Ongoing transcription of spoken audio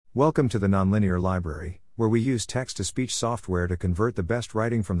Welcome to the Nonlinear Library, where we use text-to-speech software to convert the best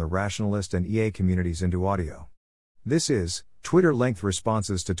writing from the rationalist and EA communities into audio. This is Twitter-length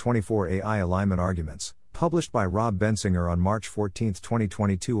responses to 24 AI alignment arguments, published by RobBensinger on March 14,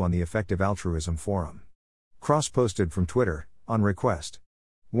 2022 on the Effective Altruism Forum. Cross-posted from Twitter, on request.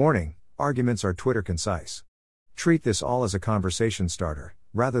 Warning, arguments are Twitter concise. Treat this all as a conversation starter,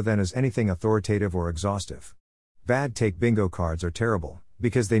 rather than as anything authoritative or exhaustive. Bad take bingo cards are terrible,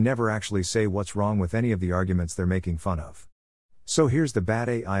 because they never actually say what's wrong with any of the arguments they're making fun of. So here's the bad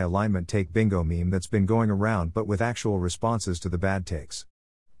AI alignment take bingo meme that's been going around but with actual responses to the bad takes.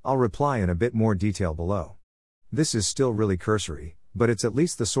 I'll reply in a bit more detail below. This is still really cursory, but it's at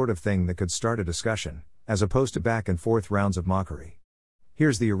least the sort of thing that could start a discussion, as opposed to back and forth rounds of mockery.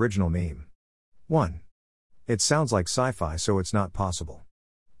 Here's the original meme. 1. It sounds like sci-fi, so it's not possible.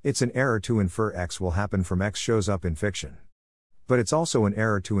 It's an error to infer X will happen from X shows up in fiction. But it's also an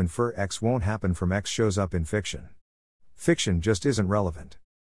error to infer X won't happen from X shows up in fiction. Fiction just isn't relevant.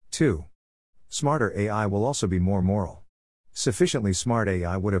 2. Smarter AI will also be more moral. Sufficiently smart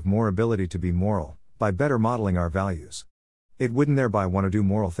AI would have more ability to be moral, by better modeling our values. It wouldn't thereby want to do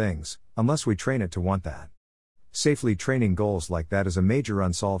moral things, unless we train it to want that. Safely training goals like that is a major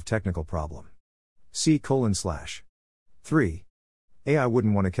unsolved technical problem. C:/. 3. AI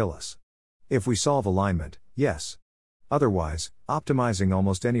wouldn't want to kill us. If we solve alignment, yes. Otherwise, optimizing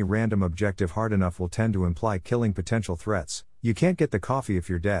almost any random objective hard enough will tend to imply killing potential threats. You can't get the coffee if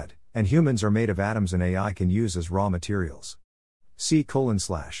you're dead, and humans are made of atoms and AI can use as raw materials. C:/.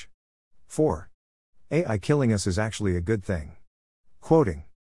 4. AI killing us is actually a good thing. Quoting.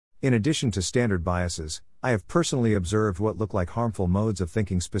 In addition to standard biases, I have personally observed what look like harmful modes of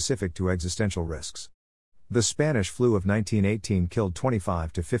thinking specific to existential risks. The Spanish flu of 1918 killed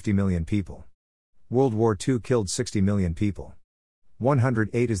 25 to 50 million people. World War II killed 60 million people.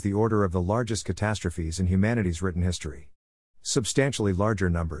 108 is the order of the largest catastrophes in humanity's written history. Substantially larger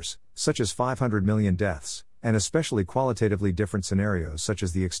numbers, such as 500 million deaths, and especially qualitatively different scenarios such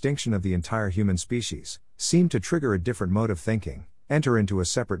as the extinction of the entire human species, seem to trigger a different mode of thinking, enter into a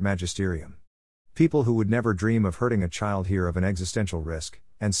separate magisterium. People who would never dream of hurting a child hear of an existential risk,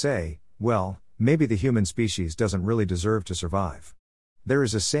 and say, well, maybe the human species doesn't really deserve to survive. There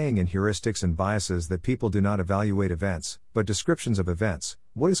is a saying in heuristics and biases that people do not evaluate events, but descriptions of events,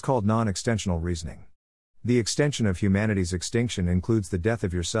 what is called non-extensional reasoning. The extension of humanity's extinction includes the death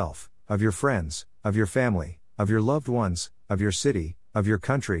of yourself, of your friends, of your family, of your loved ones, of your city, of your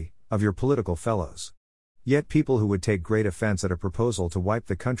country, of your political fellows. Yet people who would take great offense at a proposal to wipe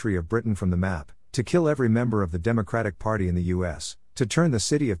the country of Britain from the map, to kill every member of the Democratic Party in the US, to turn the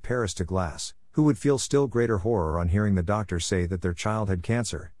city of Paris to glass, who would feel still greater horror on hearing the doctors say that their child had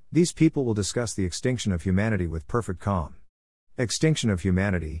cancer, these people will discuss the extinction of humanity with perfect calm. Extinction of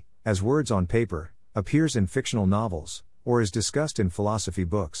humanity, as words on paper, appears in fictional novels, or is discussed in philosophy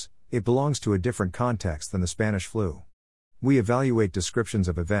books, it belongs to a different context than the Spanish flu. We evaluate descriptions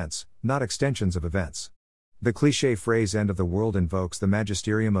of events, not extensions of events. The cliché phrase end of the world invokes the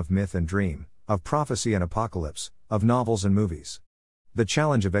magisterium of myth and dream, of prophecy and apocalypse, of novels and movies. The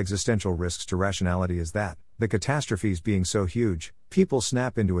challenge of existential risks to rationality is that, the catastrophes being so huge, people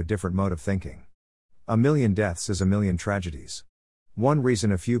snap into a different mode of thinking. A million deaths is a million tragedies. One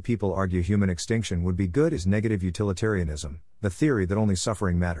reason a few people argue human extinction would be good is negative utilitarianism, the theory that only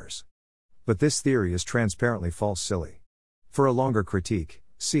suffering matters. But this theory is transparently false silly. For a longer critique,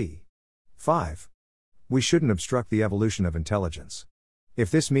 see 5. We shouldn't obstruct the evolution of intelligence.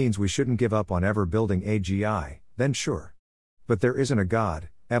 If this means we shouldn't give up on ever building AGI, then sure. But there isn't a God,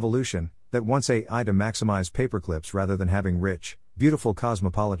 evolution, that wants AI to maximize paperclips rather than having rich, beautiful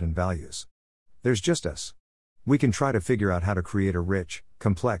cosmopolitan values. There's just us. We can try to figure out how to create a rich,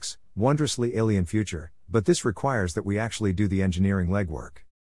 complex, wondrously alien future, but this requires that we actually do the engineering legwork.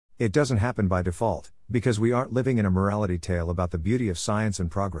 It doesn't happen by default, because we aren't living in a morality tale about the beauty of science and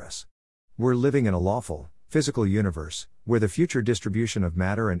progress. We're living in a lawful, physical universe, where the future distribution of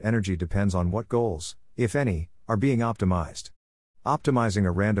matter and energy depends on what goals, if any, are being optimized. Optimizing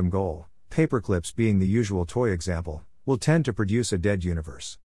a random goal, paperclips being the usual toy example, will tend to produce a dead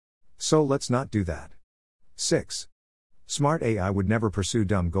universe. So let's not do that. 6. Smart AI would never pursue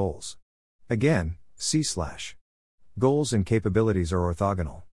dumb goals. Again, C/. Goals and capabilities are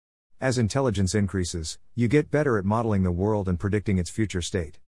orthogonal. As intelligence increases, you get better at modeling the world and predicting its future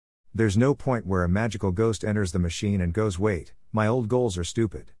state. There's no point where a magical ghost enters the machine and goes, wait, my old goals are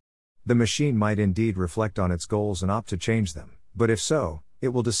stupid. The machine might indeed reflect on its goals and opt to change them, but if so, it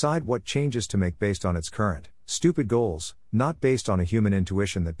will decide what changes to make based on its current, stupid goals, not based on a human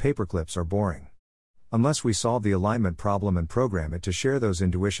intuition that paperclips are boring. unless we solve the alignment problem and program it to share those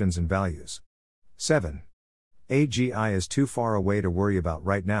intuitions and values. 7. AGI is too far away to worry about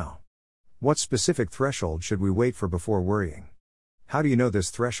right now. What specific threshold should we wait for before worrying? How do you know this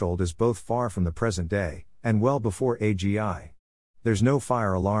threshold is both far from the present day, and well before AGI? There's no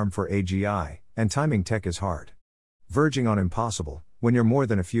fire alarm for AGI, and timing tech is hard. Verging on impossible, when you're more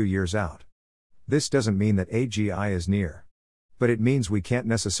than a few years out. This doesn't mean that AGI is near. But it means we can't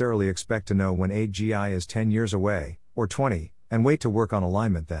necessarily expect to know when AGI is 10 years away, or 20, and wait to work on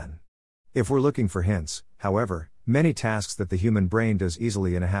alignment then. If we're looking for hints, however, many tasks that the human brain does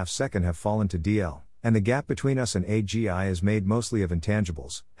easily in a half-second have fallen to DL, and the gap between us and AGI is made mostly of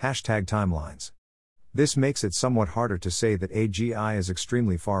intangibles, #timelines. This makes it somewhat harder to say that AGI is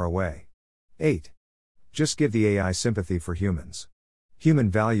extremely far away. 8. Just give the AI sympathy for humans.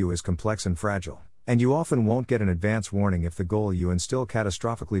 Human value is complex and fragile, and you often won't get an advance warning if the goal you instill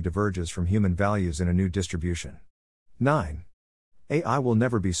catastrophically diverges from human values in a new distribution. 9. AI will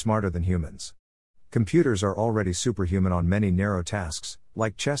never be smarter than humans. Computers are already superhuman on many narrow tasks,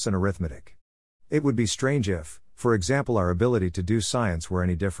 like chess and arithmetic. It would be strange if, for example, our ability to do science were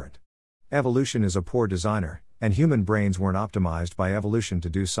any different. Evolution is a poor designer, and human brains weren't optimized by evolution to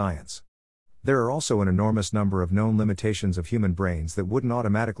do science. There are also an enormous number of known limitations of human brains that wouldn't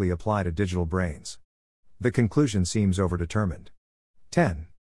automatically apply to digital brains. The conclusion seems overdetermined. 10.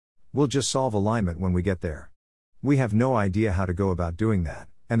 We'll just solve alignment when we get there. We have no idea how to go about doing that,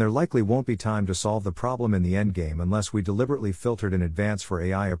 and there likely won't be time to solve the problem in the endgame unless we deliberately filtered in advance for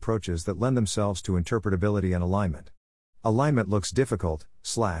AI approaches that lend themselves to interpretability and alignment. Alignment looks difficult,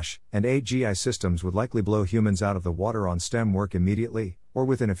 and AGI systems would likely blow humans out of the water on STEM work immediately, or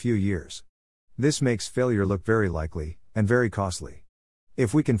within a few years. This makes failure look very likely, and very costly.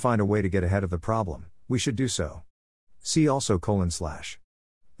 If we can find a way to get ahead of the problem, we should do so. See also: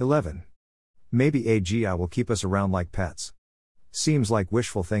 11. Maybe AGI will keep us around like pets. Seems like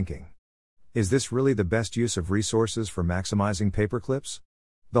wishful thinking. Is this really the best use of resources for maximizing paperclips?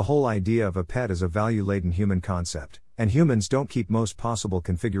 The whole idea of a pet is a value-laden human concept, and humans don't keep most possible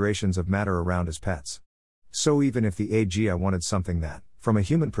configurations of matter around as pets. So even if the AGI wanted something that, from a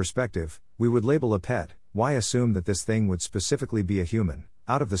human perspective, we would label a pet, why assume that this thing would specifically be a human,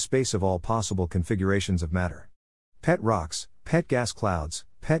 out of the space of all possible configurations of matter? Pet rocks, pet gas clouds,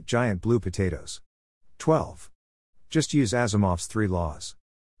 pet giant blue potatoes. 12. Just use Asimov's 3 laws.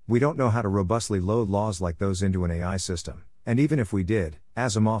 We don't know how to robustly load laws like those into an AI system, and even if we did,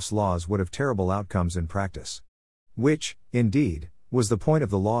 Asimov's laws would have terrible outcomes in practice. Which, indeed, was the point of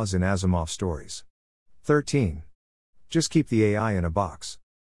the laws in Asimov's stories. 13. Just keep the AI in a box.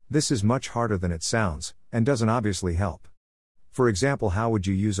 This is much harder than it sounds, and doesn't obviously help. For example, how would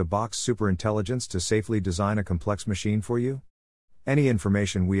you use a box superintelligence to safely design a complex machine for you? Any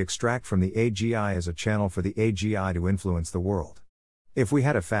information we extract from the AGI is a channel for the AGI to influence the world. If we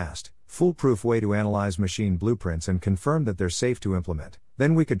had a fast, foolproof way to analyze machine blueprints and confirm that they're safe to implement,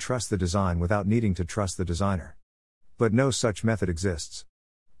 then we could trust the design without needing to trust the designer. But no such method exists.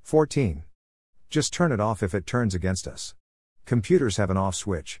 14. Just turn it off if it turns against us. Computers have an off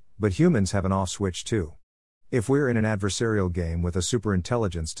switch, but humans have an off switch too. If we're in an adversarial game with a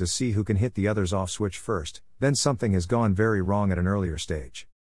superintelligence to see who can hit the other's off switch first, then something has gone very wrong at an earlier stage.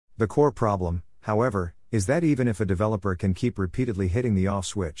 The core problem, however, is that even if a developer can keep repeatedly hitting the off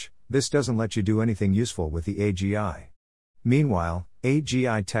switch, this doesn't let you do anything useful with the AGI. Meanwhile,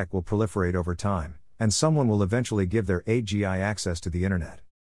 AGI tech will proliferate over time, and someone will eventually give their AGI access to the internet.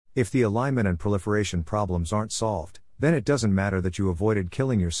 If the alignment and proliferation problems aren't solved, then it doesn't matter that you avoided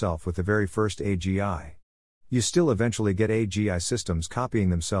killing yourself with the very first AGI. You still eventually get AGI systems copying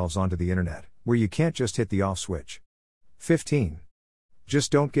themselves onto the internet, where you can't just hit the off switch. 15. Just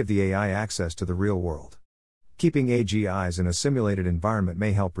don't give the AI access to the real world. Keeping AGIs in a simulated environment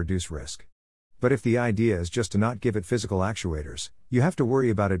may help reduce risk. But if the idea is just to not give it physical actuators, you have to worry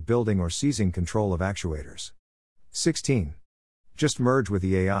about it building or seizing control of actuators. 16. Just merge with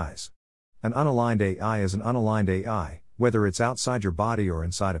the AIs. An unaligned AI is an unaligned AI, whether it's outside your body or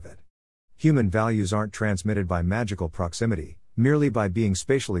inside of it. Human values aren't transmitted by magical proximity, merely by being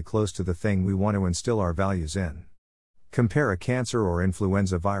spatially close to the thing we want to instill our values in. Compare a cancer or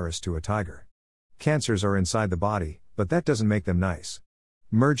influenza virus to a tiger. Cancers are inside the body, but that doesn't make them nice.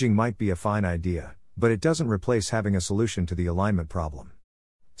 Merging might be a fine idea, but it doesn't replace having a solution to the alignment problem.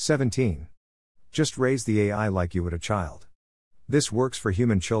 17. Just raise the AI like you would a child. This works for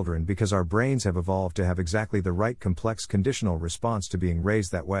human children because our brains have evolved to have exactly the right complex conditional response to being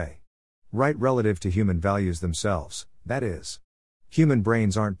raised that way. Right relative to human values themselves, that is. Human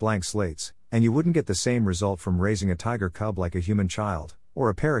brains aren't blank slates, and you wouldn't get the same result from raising a tiger cub like a human child, or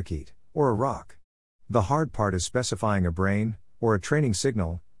a parakeet, or a rock. The hard part is specifying a brain, or a training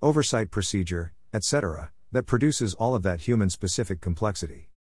signal, oversight procedure, etc., that produces all of that human-specific complexity.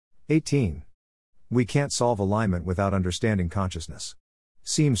 18. We can't solve alignment without understanding consciousness.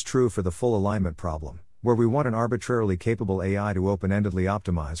 Seems true for the full alignment problem, where we want an arbitrarily capable AI to open-endedly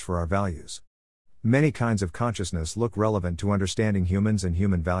optimize for our values. Many kinds of consciousness look relevant to understanding humans and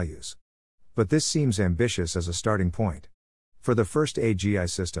human values. But this seems ambitious as a starting point. For the first AGI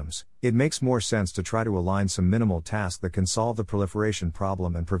systems, it makes more sense to try to align some minimal task that can solve the proliferation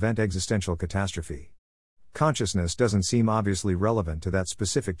problem and prevent existential catastrophe. Consciousness doesn't seem obviously relevant to that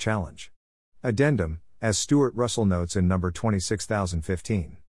specific challenge. Addendum, as Stuart Russell notes in number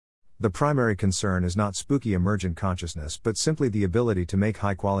 26015. The primary concern is not spooky emergent consciousness but simply the ability to make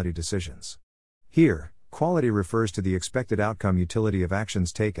high-quality decisions. Here, quality refers to the expected outcome utility of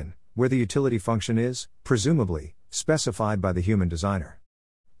actions taken, where the utility function is, presumably, specified by the human designer.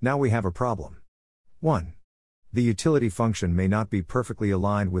 Now we have a problem. 1. The utility function may not be perfectly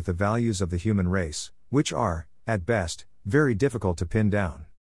aligned with the values of the human race, which are, at best, very difficult to pin down.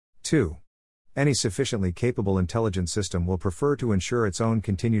 2. Any sufficiently capable intelligent system will prefer to ensure its own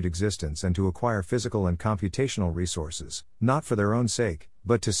continued existence and to acquire physical and computational resources, not for their own sake,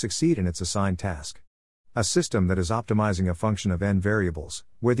 but to succeed in its assigned task. A system that is optimizing a function of n variables,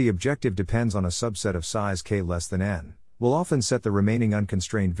 where the objective depends on a subset of size k less than n, will often set the remaining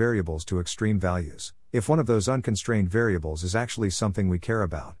unconstrained variables to extreme values. If one of those unconstrained variables is actually something we care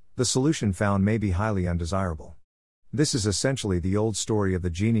about, the solution found may be highly undesirable. This is essentially the old story of the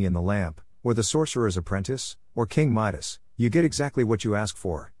genie in the lamp, or the sorcerer's apprentice, or King Midas. You get exactly what you ask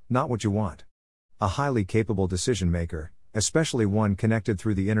for, not what you want. A highly capable decision maker, especially one connected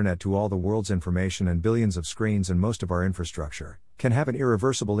through the internet to all the world's information and billions of screens and most of our infrastructure, can have an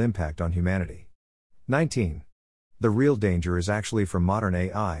irreversible impact on humanity. 19. The real danger is actually from modern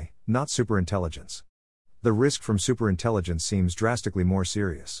AI, not superintelligence. The risk from superintelligence seems drastically more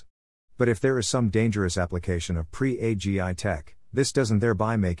serious. But if there is some dangerous application of pre-AGI tech, this doesn't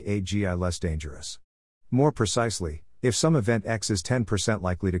thereby make AGI less dangerous. More precisely, if some event X is 10%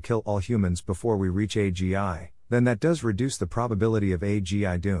 likely to kill all humans before we reach AGI, then that does reduce the probability of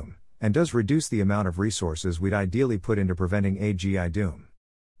AGI doom, and does reduce the amount of resources we'd ideally put into preventing AGI doom.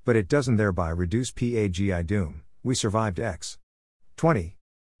 But it doesn't thereby reduce PAGI doom. We survived X. 20.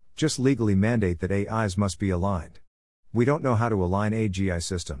 Just legally mandate that AIs must be aligned. We don't know how to align AGI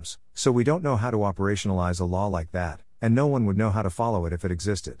systems, so we don't know how to operationalize a law like that, and no one would know how to follow it if it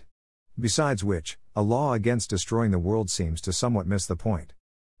existed. Besides which, a law against destroying the world seems to somewhat miss the point.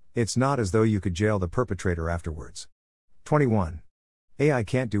 It's not as though you could jail the perpetrator afterwards. 21. AI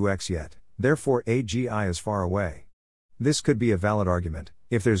can't do X yet, therefore AGI is far away. This could be a valid argument,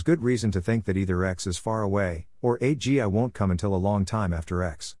 if there's good reason to think that either X is far away, or AGI won't come until a long time after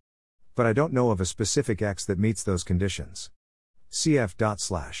X. But I don't know of a specific X that meets those conditions.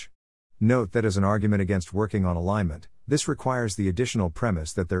 Cf. Note that as an argument against working on alignment, this requires the additional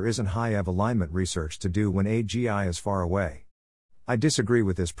premise that there isn't high-ev alignment research to do when AGI is far away. I disagree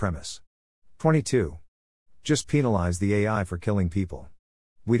with this premise. 22. Just penalize the AI for killing people.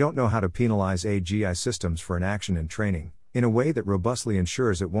 We don't know how to penalize AGI systems for an action in training, in a way that robustly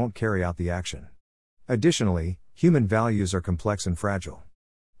ensures it won't carry out the action. Additionally, human values are complex and fragile.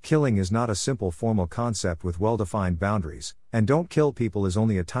 Killing is not a simple formal concept with well-defined boundaries, and don't kill people is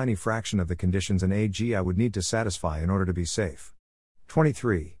only a tiny fraction of the conditions an AGI would need to satisfy in order to be safe.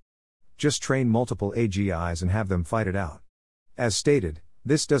 23. Just train multiple AGIs and have them fight it out. As stated,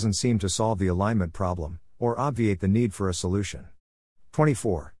 this doesn't seem to solve the alignment problem, or obviate the need for a solution.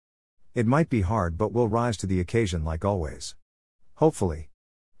 24. It might be hard but we'll rise to the occasion like always. Hopefully.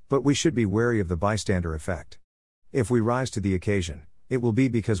 But we should be wary of the bystander effect. If we rise to the occasion, it will be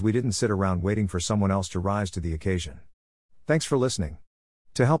because we didn't sit around waiting for someone else to rise to the occasion. Thanks for listening.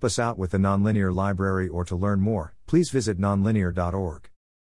 To help us out with the Nonlinear Library or to learn more, please visit nonlinear.org.